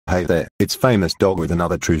Hey there, it's Famous Dog with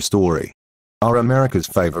another true story. Are America's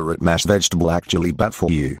favorite mashed vegetable actually bad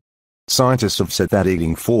for you? Scientists have said that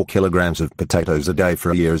eating 4 kilograms of potatoes a day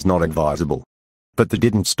for a year is not advisable. But that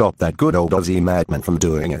didn't stop that good old Aussie madman from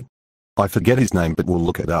doing it. I forget his name, but we'll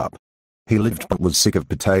look it up. He lived but was sick of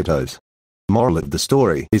potatoes. Moral of the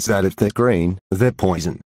story is that if they're green, they're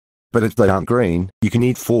poison. But if they aren't green, you can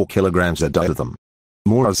eat 4 kilograms a day of them.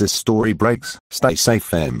 More as this story breaks. Stay safe,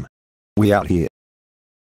 fam. We out here.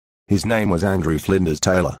 His name was Andrew Flinders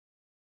Taylor.